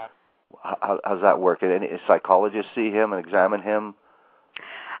that? How does that work? Did any psychologists see him and examine him?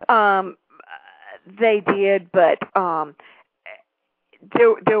 They did, but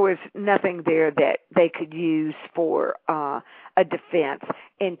there was nothing there that they could use for a defense.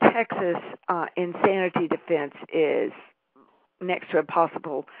 In Texas, insanity defense is next to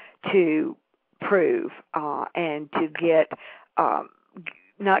impossible to prove and to get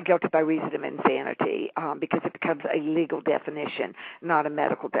not guilty by reason of insanity, because it becomes a legal definition, not a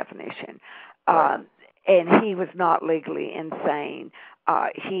medical definition. Right. And he was not legally insane.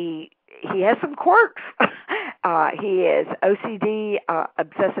 He has some quirks. He is OCD,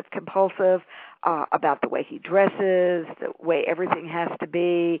 obsessive compulsive, about the way he dresses, the way everything has to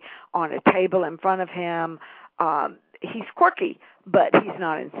be on a table in front of him. He's quirky, but he's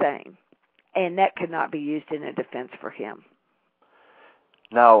not insane. And that could not be used in a defense for him.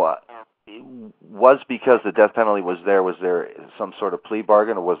 Now, was because the death penalty was there some sort of plea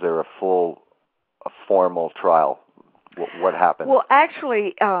bargain, or was there a formal trial? What happened? Well,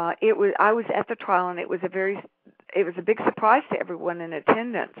 actually, it was. I was at the trial, and it was a big surprise to everyone in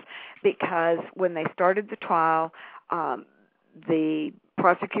attendance, because when they started the trial, the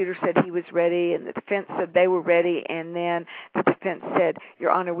prosecutor said he was ready, and the defense said they were ready, and then the defense said,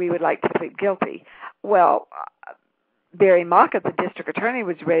 Your Honor, we would like to plead guilty. Well, Barry Maka, the district attorney,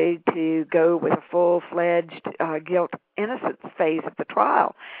 was ready to go with a full-fledged guilt-innocence phase of the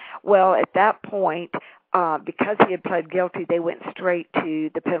trial. Well, at that point, because he had pled guilty, they went straight to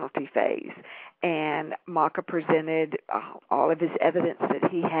the penalty phase. And Maka presented all of his evidence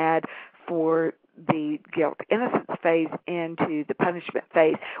that he had for the guilt-innocence phase into the punishment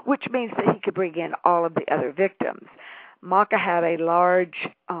phase, which means that he could bring in all of the other victims. Maka had a large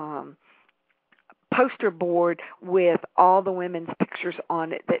poster board with all the women's pictures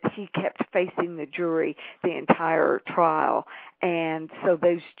on it that he kept facing the jury the entire trial. And so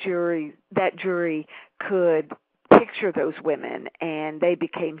that jury could picture those women, and they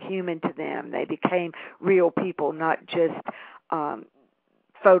became human to them. They became real people, not just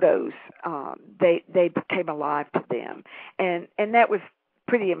photos. They became alive to them. And that was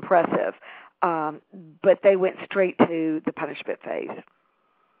pretty impressive. But they went straight to the punishment phase.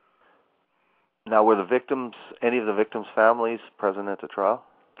 Now, were any of the victims' families present at the trial?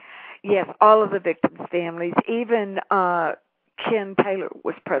 Yes, all of the victims' families. Even Ken Taylor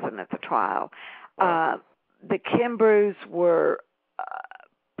was present at the trial. The Kimbroughs were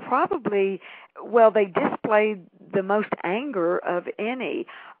they displayed the most anger of any.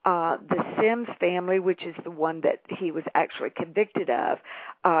 The Sims family, which is the one that he was actually convicted of,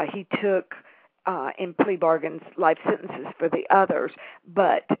 he took in plea bargains life sentences for the others,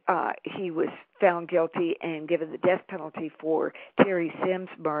 but he was found guilty and given the death penalty for Terry Sims'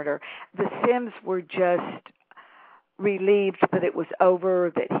 murder. The Sims were just relieved that it was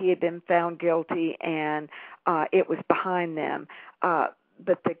over, that he had been found guilty, and it was behind them.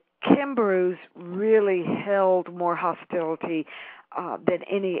 But the Kimbroughs really held more hostility than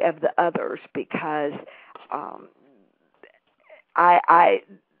any of the others, because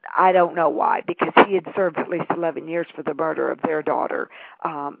I don't know why, because he had served at least 11 years for the murder of their daughter.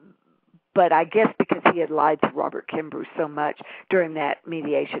 But I guess because he had lied to Robert Kimbrough so much during that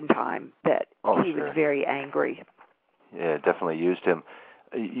mediation time that he was very angry. Yeah, it definitely used him.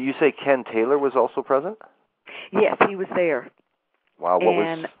 You say Ken Taylor was also present? Yes, he was there. Wow,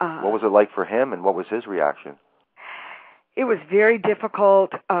 what was it like for him, and what was his reaction? It was very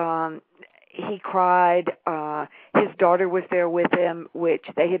difficult. He cried. His daughter was there with him, which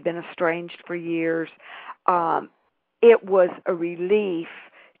they had been estranged for years. It was a relief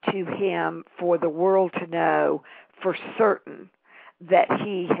to him for the world to know for certain that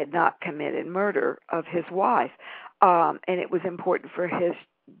he had not committed murder of his wife. And it was important for his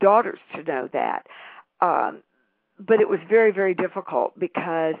daughters to know that. But it was very, very difficult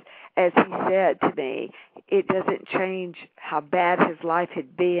because, as he said to me, it doesn't change how bad his life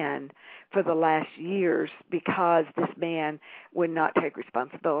had been for the last years because this man would not take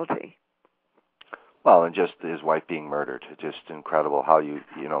responsibility. Well, and just his wife being murdered. It's just incredible how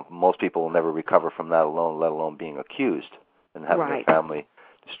most people will never recover from that alone, let alone being accused and having their family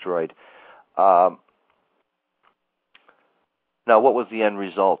destroyed. Now, what was the end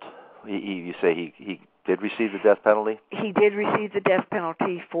result? You say he did receive the death penalty? He did receive the death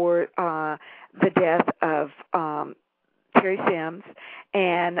penalty for the death of Terry Sims,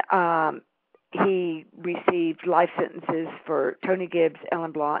 and he received life sentences for Toni Gibbs,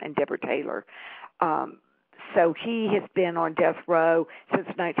 Ellen Blau, and Deborah Taylor. So he has been on death row since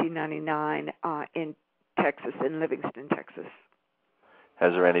 1999 in Texas, in Livingston, Texas.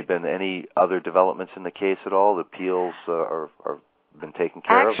 Has there been any other developments in the case at all? The appeals are been taken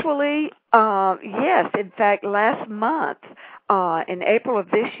care of? Actually, yes. In fact, last month, in April of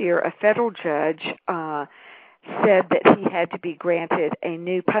this year, a federal judge said that he had to be granted a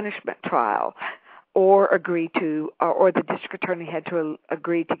new punishment trial, or the district attorney had to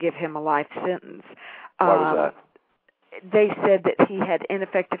agree to give him a life sentence. Why was that? They said that he had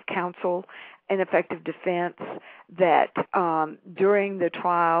ineffective counsel, ineffective defense, that during the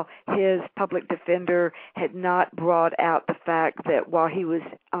trial his public defender had not brought out the fact that while he was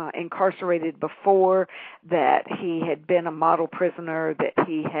incarcerated before, that he had been a model prisoner, that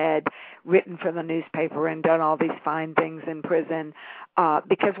he had written for the newspaper and done all these fine things in prison.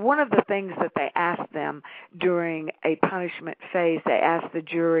 Because one of the things that they asked them during a punishment phase, they asked the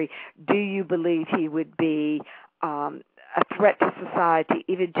jury, do you believe he would be a threat to society,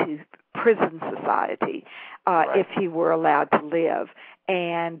 even to prison society, if he were allowed to live?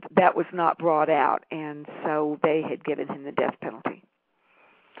 And that was not brought out, and so they had given him the death penalty.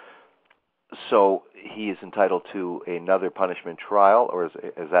 So he is entitled to another punishment trial, or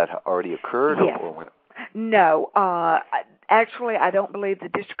has that already occurred? Yes. No. Actually, I don't believe the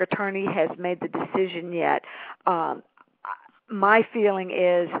district attorney has made the decision yet. my feeling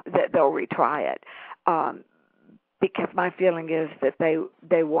is that they'll retry it, because my feeling is that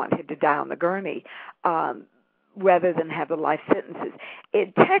they want him to die on the gurney rather than have the life sentences.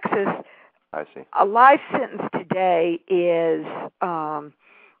 In Texas, I see. A life sentence today is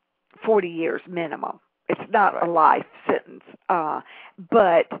 40 years minimum. It's not a life sentence.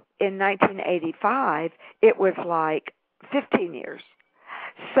 But in 1985, it was like 15 years.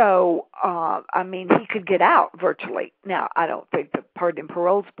 So, I mean, he could get out virtually. Now, I don't think the Pardon and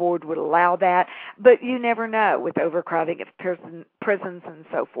Paroles Board would allow that, but you never know with overcrowding of prisons and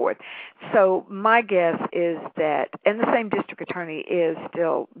so forth. So my guess is that, and the same district attorney is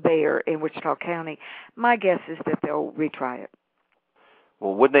still there in Wichita County, my guess is that they'll retry it.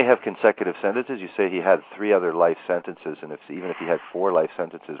 Well, wouldn't they have consecutive sentences? You say he had 3 other life sentences, and even if he had 4 life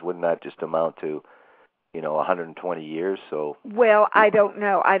sentences, wouldn't that just amount to 120 years? So, well, I don't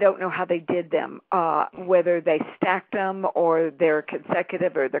know. I don't know how they did them, whether they stacked them or they're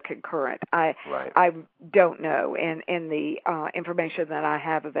consecutive or they're concurrent. I don't know. And in the information that I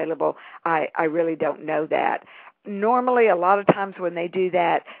have available, I really don't know that. Normally, a lot of times when they do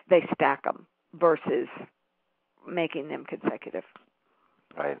that, they stack them versus making them consecutive.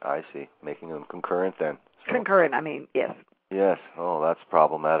 Right, I see. Making them concurrent then. So. Concurrent, I mean, yes. Yes. Oh, that's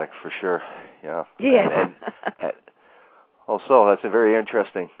problematic for sure. Yeah. Yes. And also, that's very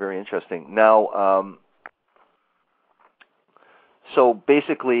interesting. Very interesting. Now, so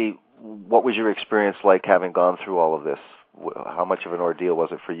basically, what was your experience like having gone through all of this? How much of an ordeal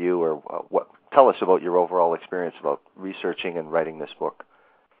was it for you, or what? Tell us about your overall experience about researching and writing this book.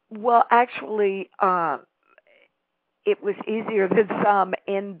 Well, actually, it was easier than some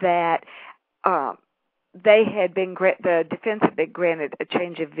in that. They had been the defense had been granted a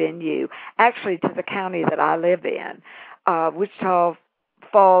change of venue, actually to the county that I live in. Wichita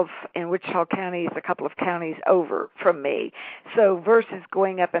Falls and Wichita County is a couple of counties over from me. So versus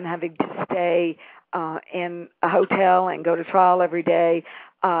going up and having to stay in a hotel and go to trial every day,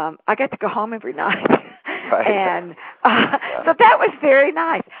 I got to go home every night. Right. And so that was very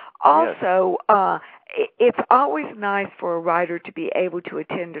nice. Also, it's always nice for a writer to be able to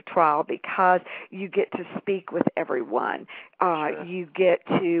attend a trial because you get to speak with everyone. Sure. You get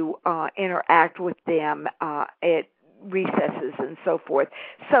to interact with them at recesses and so forth.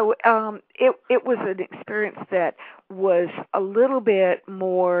 So it was an experience that was a little bit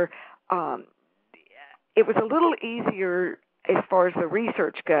more, it was a little easier as far as the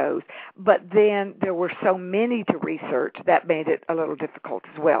research goes, but then there were so many to research that made it a little difficult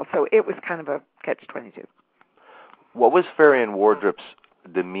as well. So it was kind of a catch-22. What was Faryion Wardrip's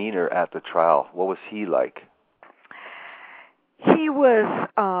demeanor at the trial? What was he like? He was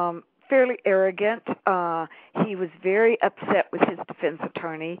fairly arrogant. He was very upset with his defense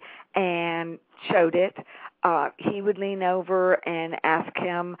attorney and showed it. He would lean over and ask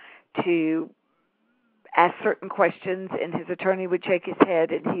him to ask certain questions, and his attorney would shake his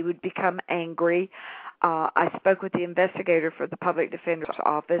head, and he would become angry. I spoke with the investigator for the public defender's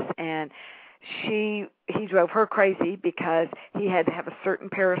office, and he drove her crazy because he had to have a certain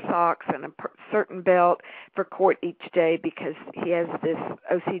pair of socks and a certain belt for court each day because he has this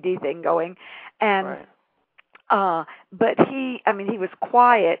OCD thing going. And but he was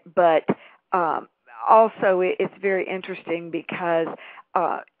quiet, but also it's very interesting because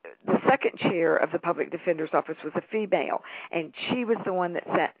the second chair of the public defender's office was a female, and she was the one that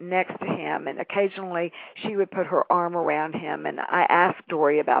sat next to him, and occasionally she would put her arm around him, and I asked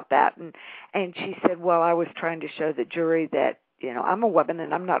Dory about that, and she said, well, I was trying to show the jury that, I'm a woman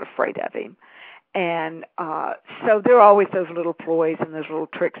and I'm not afraid of him. And so there are always those little ploys and those little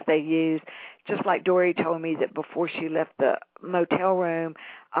tricks they use. Just like Dory told me that before she left the motel room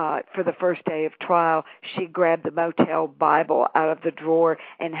for the first day of trial, she grabbed the motel Bible out of the drawer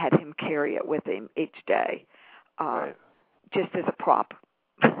and had him carry it with him each day, just as a prop.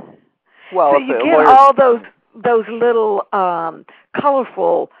 Well, so you get all those little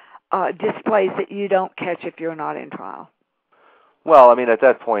colorful displays that you don't catch if you're not in trial. Well, at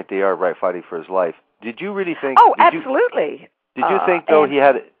that point, they are fighting for his life. Did you really think? Oh, absolutely. Did you think though he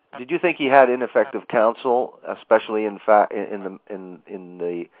had? Did you think he had ineffective counsel, especially in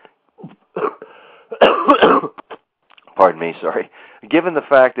the pardon me, sorry. Given the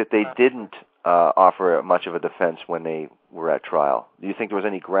fact that they didn't offer much of a defense when they were at trial, do you think there was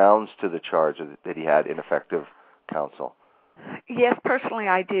any grounds to the charge that he had ineffective counsel? Yes, personally,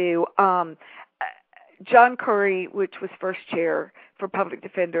 I do. John Curry, which was first chair for public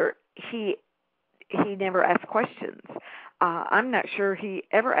defender, he never asked questions. I'm not sure he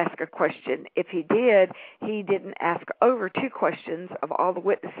ever asked a question. If he did, he didn't ask over 2 questions of all the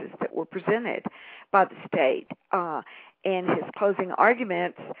witnesses that were presented by the state. in his closing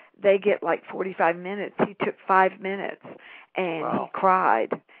arguments, they get like 45 minutes. He took 5 minutes, and Wow. he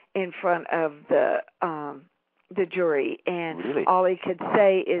cried in front of the jury, and Really? all he could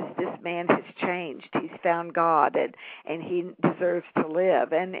say is, "This man has changed. He's found God, and he deserves to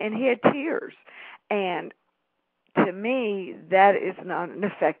live." And he had tears. And to me, that is not an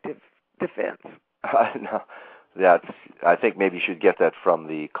effective defense. No, I think maybe you should get that from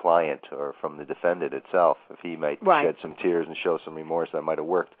the client or from the defendant itself. If he might shed some tears and show some remorse, that might have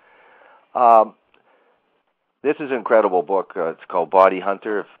worked. This is an incredible book. It's called Body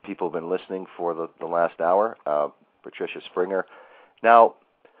Hunter, if people have been listening for the last hour. Patricia Springer. Now,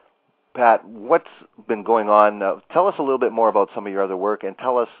 Pat, what's been going on? Tell us a little bit more about some of your other work, and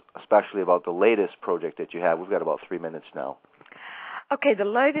tell us especially about the latest project that you have. We've got about 3 minutes now. Okay, the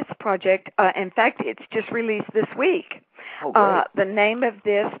latest project, in fact, it's just released this week. Oh, great. The name of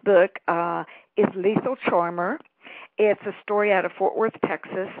this book is Lethal Charmer. It's a story out of Fort Worth,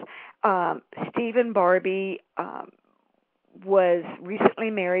 Texas. Stephen Barbie was recently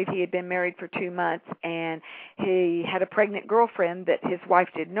married. He had been married for 2 months, and he had a pregnant girlfriend that his wife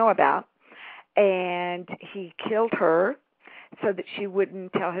didn't know about, and he killed her so that she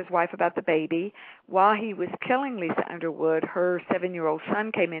wouldn't tell his wife about the baby. While he was killing Lisa Underwood, her 7-year-old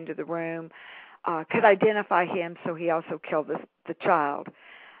son came into the room, could identify him, so he also killed the child.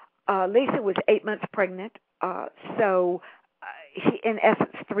 Lisa was 8 months pregnant, so in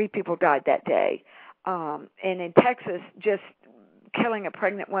essence, 3 people died that day. And in Texas, just killing a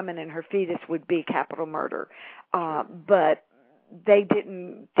pregnant woman and her fetus would be capital murder. But they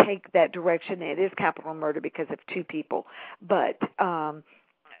didn't take that direction. It is capital murder because of 2 people. But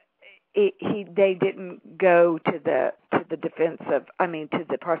they didn't go to the defense of, to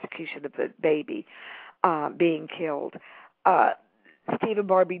the prosecution of the baby being killed. Stephen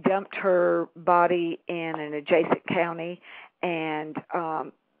Barbie dumped her body in an adjacent county, and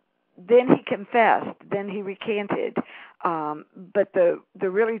then he confessed. Then he recanted. But the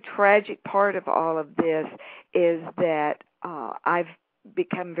really tragic part of all of this is that I've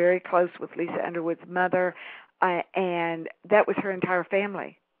become very close with Lisa Underwood's mother, and that was her entire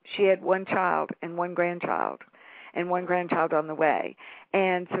family. She had 1 child and 1 grandchild, and 1 grandchild on the way.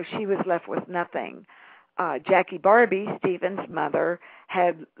 And so she was left with nothing. Jackie Barbie, Stephen's mother,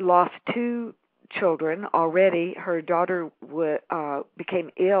 had lost 2 children already. Her daughter became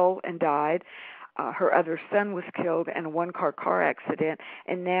ill and died. Her other son was killed in a 1-car accident,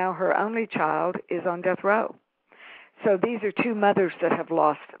 and now her only child is on death row. So these are 2 mothers that have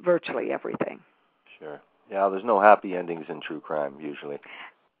lost virtually everything. Sure. Yeah, there's no happy endings in true crime, usually.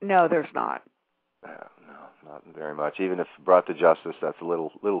 No, there's not. No, not very much. Even if brought to justice, that's a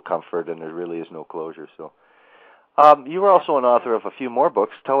little comfort, and there really is no closure. So, you were also an author of a few more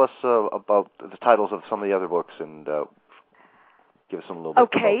books. Tell us about the titles of some of the other books, and give us a little bit.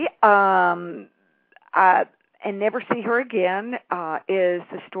 Okay. And Never See Her Again is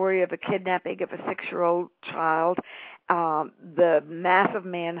the story of a kidnapping of a 6-year-old child, the massive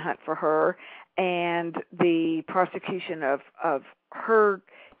manhunt for her, and the prosecution of her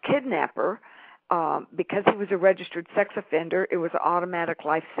kidnapper. Because he was a registered sex offender, it was an automatic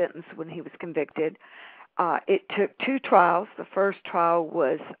life sentence when he was convicted. It took 2 trials. The first trial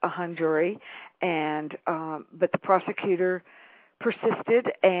was a hung jury, but the prosecutor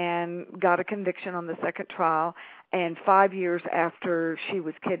persisted and got a conviction on the second trial, and 5 years after she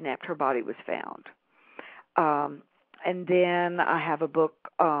was kidnapped, her body was found. And then I have a book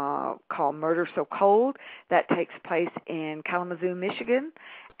called Murder So Cold that takes place in Kalamazoo, Michigan,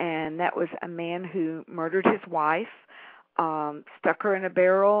 and that was a man who murdered his wife, stuck her in a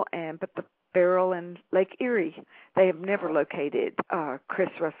barrel, and put the barrel in Lake Erie. They have never located Chris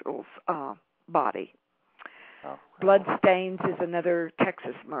Russell's body. Oh. Bloodstains is another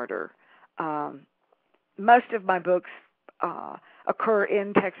Texas murder. Most of my books occur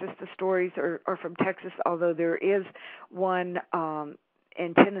in Texas. The stories are from Texas, although there is one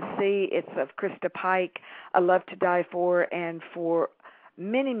in Tennessee. It's of Krista Pike, A Love to Die For, and for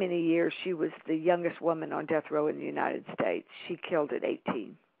many, many years she was the youngest woman on death row in the United States. She killed at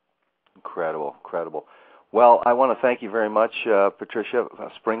 18. Incredible. Well, I want to thank you very much, Patricia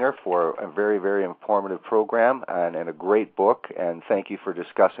Springer, for a very, very informative program and a great book. And thank you for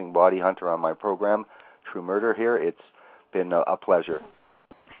discussing Body Hunter on my program, True Murder here. It's been a pleasure.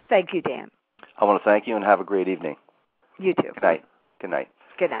 Thank you, Dan. I want to thank you and have a great evening. You too. Good night. Good night.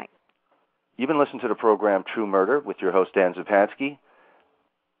 Good night. You've been listening to the program True Murder with your host, Dan Zupansky.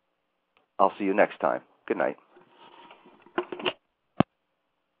 I'll see you next time. Good night.